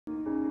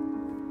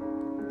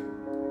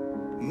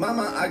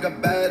Mama, I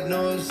got bad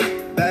news,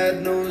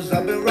 bad news.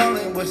 I've been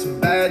rolling with some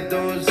bad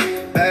dudes,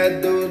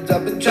 bad dudes.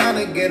 I've been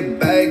trying to get a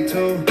bag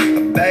too,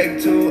 a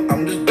bag too.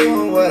 I'm just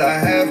doing what I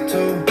have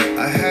to,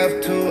 I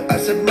have to. I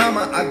said,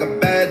 Mama, I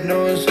got bad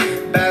news,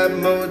 bad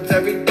moods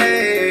every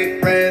day,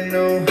 brand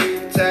new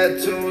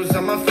tattoos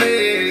on my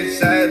face,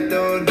 sad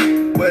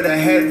dude, with a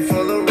head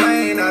full of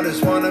rain. I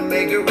just wanna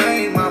make it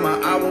rain, Mama,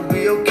 I will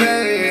be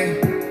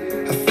okay.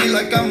 I feel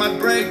like I might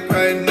break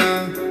right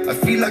now, I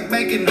feel like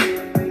making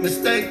a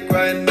mistake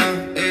right now,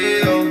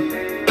 ew.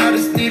 I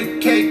just need a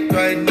cake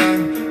right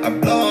now, I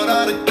blow out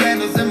all the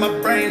candles in my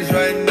brains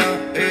right now,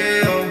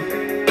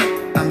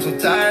 ew. I'm so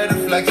tired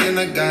of flexing,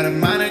 I got a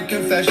minor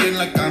confession,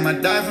 like I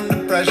might die from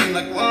depression,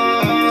 like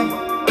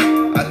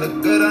whoa. I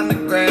look good on the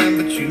gram,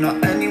 but you know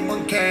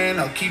anyone can,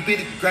 I'll keep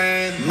it a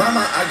grand. Mama,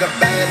 I got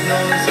bad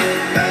news,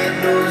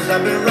 bad news.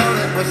 I've been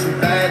rolling with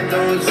some bad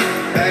dudes,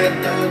 bad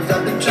dudes.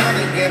 I've been trying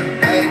to get a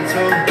bag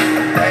too,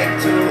 a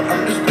bag too.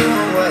 I'm just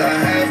doing what I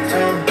have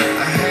to,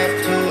 I have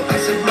to. I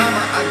said,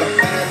 Mama, I got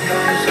bad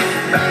news,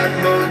 bad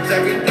moods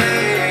every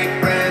day,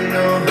 brand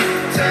new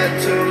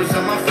tattoos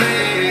on my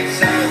face,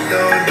 sad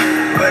dude,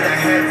 with a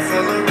head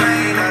full of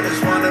rain. I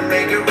just wanna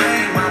make it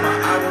rain, Mama,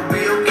 I will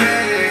be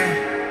okay.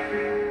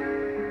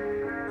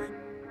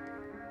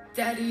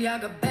 Daddy, I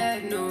got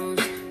bad news,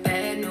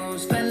 bad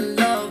news. Fell in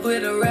love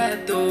with a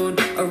rap dude,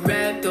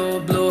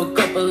 blew a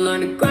couple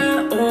 $100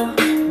 grand,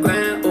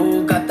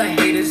 oh. Got the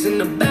haters in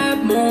a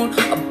bad mood,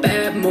 a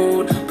bad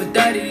mood. But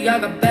daddy, I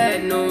got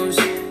bad news,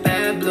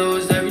 bad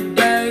blues every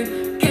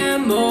day.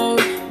 Can't move,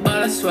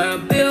 but I swear I'll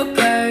be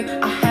okay.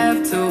 I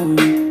have to,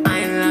 I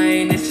ain't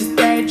lying, it's just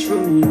bad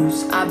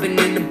truths. I've been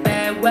in a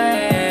bad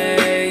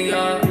way,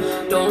 yeah.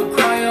 Don't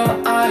cry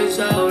your eyes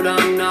out,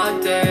 I'm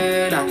not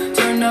dead. I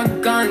turn a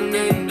gun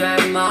aimed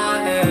at my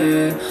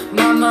head.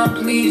 Mama,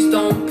 please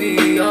don't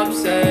be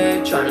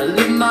upset. Tryna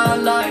live my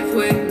life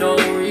with no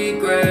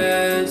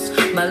regrets.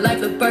 My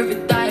life look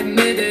perfect, I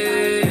admit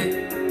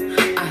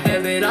it. I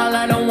have it all,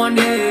 I don't want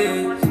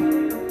it.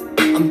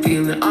 I'm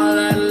feeling all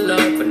out of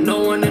love, but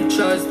no one to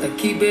trust. I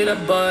keep it a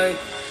buck.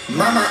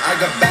 Mama, I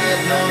got bad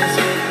news,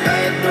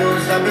 bad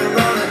news. I've been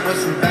rolling with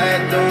some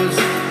bad dudes,